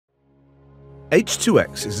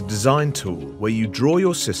H2x is a design tool where you draw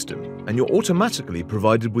your system and you're automatically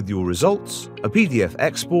provided with your results, a PDF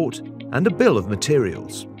export, and a bill of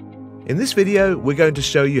materials. In this video, we're going to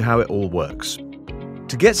show you how it all works.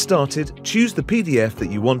 To get started, choose the PDF that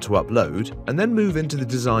you want to upload and then move into the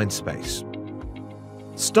design space.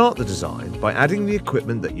 Start the design by adding the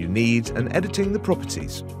equipment that you need and editing the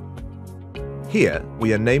properties. Here,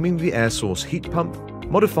 we are naming the air source heat pump,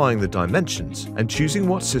 modifying the dimensions, and choosing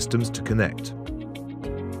what systems to connect.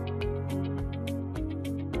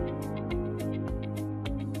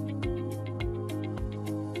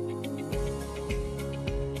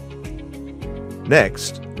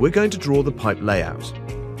 Next, we're going to draw the pipe layout.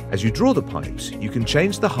 As you draw the pipes, you can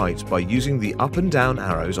change the height by using the up and down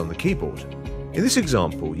arrows on the keyboard. In this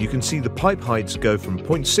example, you can see the pipe heights go from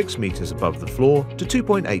 0.6 meters above the floor to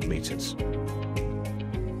 2.8 meters.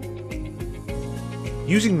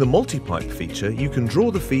 Using the multi-pipe feature, you can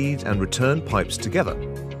draw the feed and return pipes together.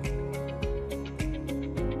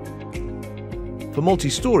 For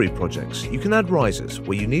multi-story projects, you can add risers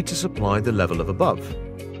where you need to supply the level of above.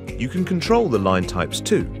 You can control the line types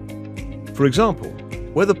too. For example,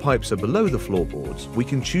 where the pipes are below the floorboards, we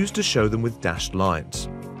can choose to show them with dashed lines.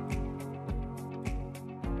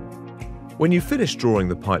 When you finish drawing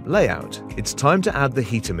the pipe layout, it's time to add the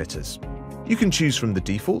heat emitters. You can choose from the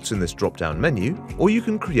defaults in this drop-down menu, or you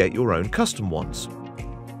can create your own custom ones.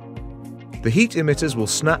 The heat emitters will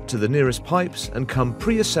snap to the nearest pipes and come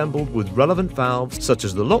pre-assembled with relevant valves such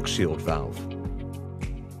as the lock shield valve.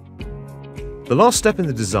 The last step in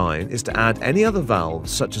the design is to add any other valves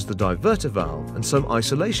such as the diverter valve and some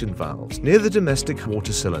isolation valves near the domestic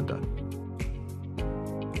water cylinder.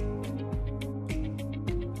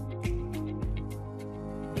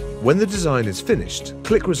 When the design is finished,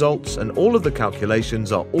 click Results and all of the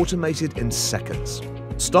calculations are automated in seconds.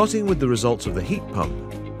 Starting with the results of the heat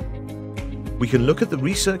pump, we can look at the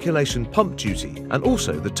recirculation pump duty and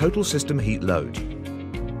also the total system heat load.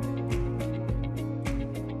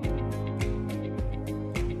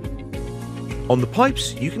 On the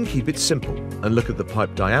pipes, you can keep it simple and look at the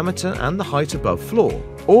pipe diameter and the height above floor.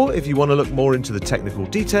 Or if you want to look more into the technical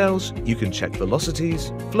details, you can check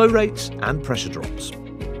velocities, flow rates, and pressure drops.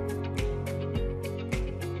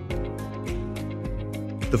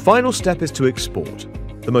 The final step is to export.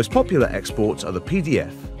 The most popular exports are the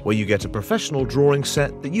PDF, where you get a professional drawing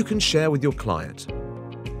set that you can share with your client.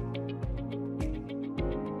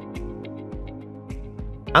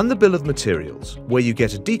 And the bill of materials, where you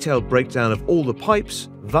get a detailed breakdown of all the pipes,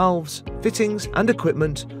 valves, fittings, and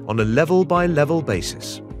equipment on a level-by-level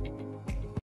basis.